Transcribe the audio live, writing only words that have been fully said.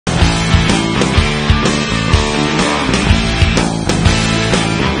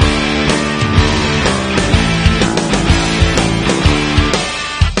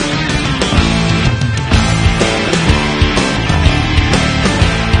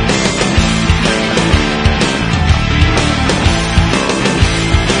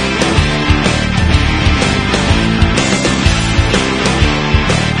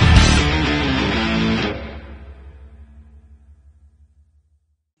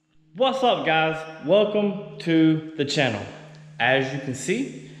What's up, guys? Welcome to the channel. As you can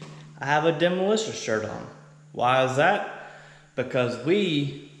see, I have a Demolition shirt on. Why is that? Because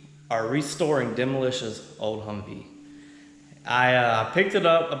we are restoring Demolition's old Humvee. I picked it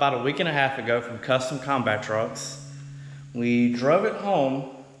up about a week and a half ago from Custom Combat Trucks. We drove it home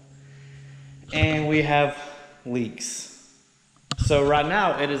and we have leaks. So right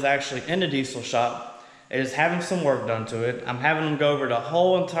now it is actually in the diesel shop. It is having some work done to it. I'm having them go over the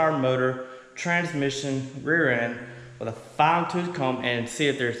whole entire motor, transmission, rear end with a fine-tooth comb and see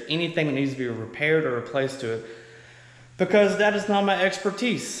if there's anything that needs to be repaired or replaced to it, because that is not my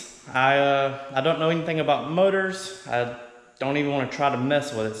expertise. I don't know anything about motors. I don't even want to try to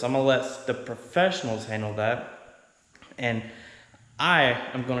mess with it, so I'm gonna let the professionals handle that, and I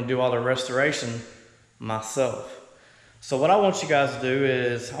am gonna do all the restoration myself. So what I want you guys to do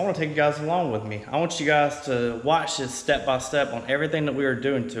is, I want to take you guys along with me. I want you guys to watch this step by step on everything that we are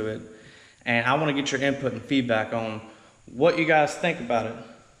doing to it. And I want to get your input and feedback on what you guys think about it.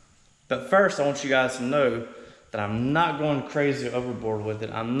 But first, I want you guys to know that I'm not going crazy overboard with it.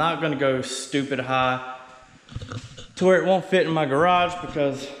 I'm not going to go stupid high to where it won't fit in my garage,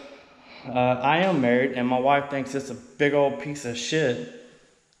 because I am married and my wife thinks it's a big old piece of shit.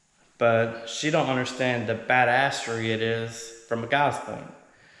 But she don't understand the badassery it is from a guy's point.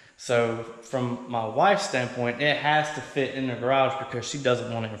 So from my wife's standpoint, it has to fit in the garage because she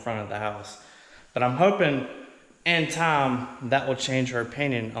doesn't want it in front of the house. But I'm hoping in time that will change her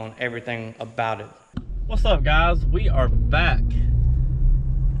opinion on everything about it. What's up, guys? We are back.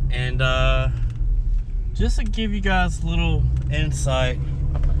 And just to give you guys a little insight,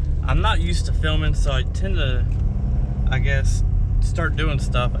 I'm not used to filming, so I tend to, I guess, start doing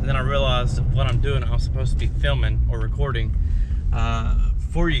stuff, and then I realized that what I'm doing, I'm supposed to be filming or recording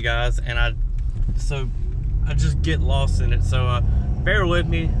for you guys, and I just get lost in it. So bear with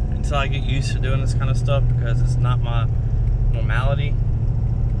me until I get used to doing this kind of stuff, because it's not my normality.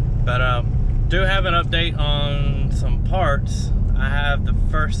 But do have an update on some parts. I have the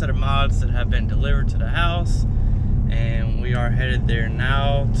first set of mods that have been delivered to the house, and we are headed there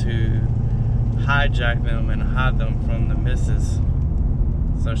now to hijack them and hide them from the missus,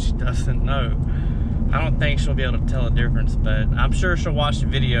 so she doesn't know. I don't think she'll be able to tell a difference, but I'm sure she'll watch the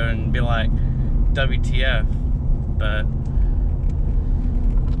video and be like, WTF. But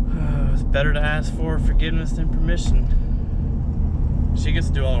it's better to ask for forgiveness than permission. She gets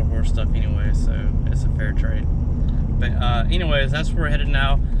to do all her horse stuff anyway, so it's a fair trade. But anyways, that's where we're headed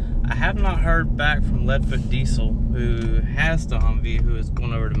now. I have not heard back from Leadfoot Diesel, who has the Humvee, who is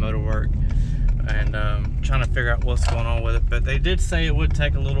going over to Motorwork and trying to figure out what's going on with it. But they did say it would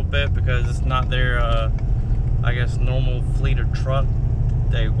take a little bit because it's not their I guess normal fleet of truck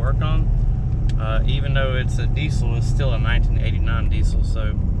they work on. Even though it's a diesel, it's still a 1989 diesel,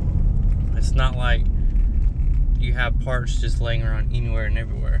 so it's not like you have parts just laying around anywhere and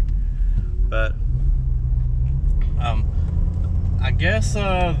everywhere. But I guess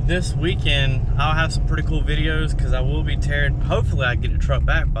this weekend I'll have some pretty cool videos, because I will be tearing, hopefully I get the truck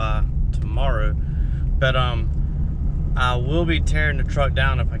back by tomorrow, but I will be tearing the truck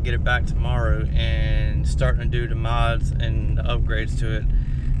down if I get it back tomorrow and starting to do the mods and the upgrades to it.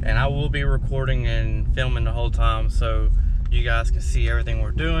 And I will be recording and filming the whole time, so you guys can see everything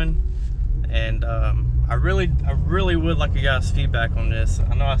we're doing. And I really would like you guys' feedback on this.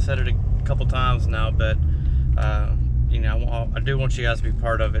 I know I said it a couple times now, but you know, I do want you guys to be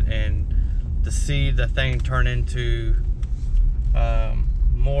part of it and to see the thing turn into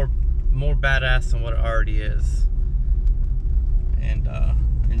more badass than what it already is, and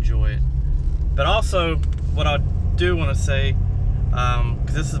enjoy it. But also, what I do want to say,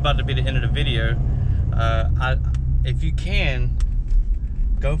 because this is about to be the end of the video, if you can,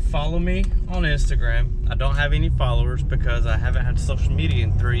 go follow me on Instagram. I don't have any followers because I haven't had social media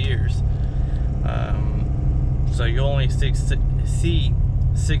in 3 years. So you'll only see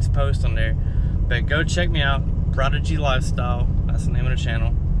 6 posts on there. But go check me out, Prodigy Lifestyle. That's the name of the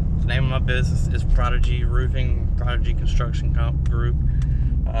channel. The name of my business is Prodigy Roofing, Prodigy Construction Group.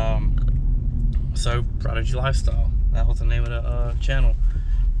 So Prodigy Lifestyle, that was the name of the channel.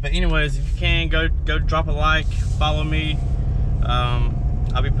 But anyways, if you can, go drop a like, follow me.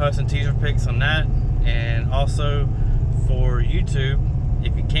 I'll be posting teaser pics on that, and also for YouTube,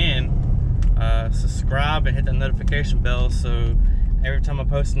 if you can, subscribe and hit that notification bell, so every time I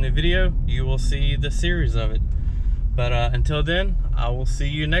post a new video, you will see the series of it. But until then, I will see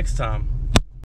you next time.